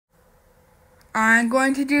I'm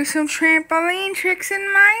going to do some trampoline tricks in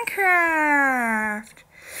Minecraft.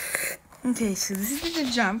 Okay, so this is the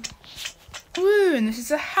jump. Woo, and this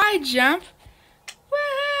is a high jump.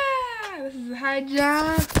 Wow, this is a high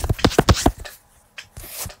jump.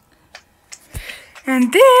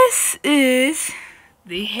 And this is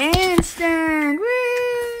the handstand.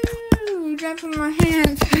 Woo, jump on my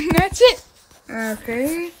hands. And that's it.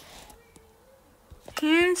 Okay.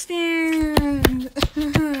 Handstand.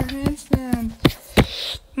 Handstand.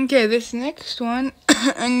 Okay, this next one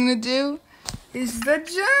I'm gonna do is the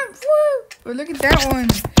jump. Woo! Oh, look at that one.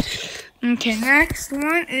 Okay, next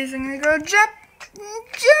one is I'm gonna go jump,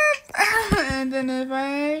 jump, and then if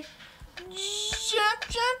I jump,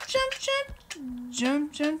 jump, jump,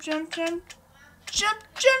 jump, jump, jump, jump, jump,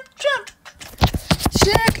 jump, jump.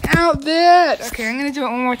 Check out that. Okay, I'm gonna do it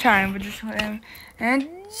one more time, but just and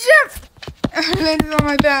jump. I landed on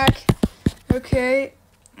my back. Okay.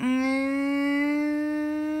 And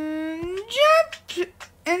jump.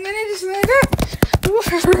 And then I just land up. Whoa,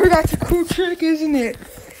 that's a cool trick, isn't it?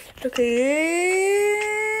 Okay.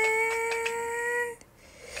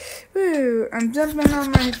 Woo. I'm jumping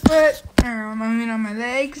on my foot. Or on my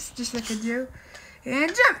legs, just like I do.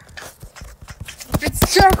 And jump.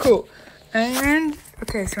 It's so cool. And,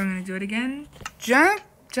 okay, so I'm going to do it again. Jump,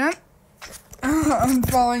 jump. Oh, I'm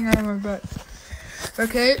falling out of my butt.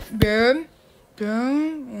 Okay, boom,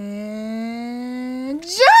 boom, and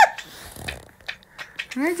jump!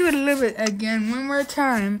 I'm going to do it a little bit again, one more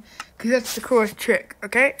time, because that's the coolest trick,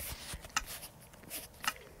 okay?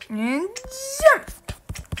 And jump!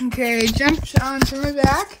 Okay, jump onto my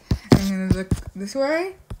back. I'm going to look this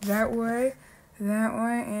way, that way, that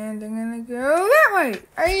way, and I'm going to go that way.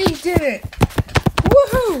 I did it!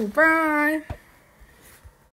 Woohoo! Bye!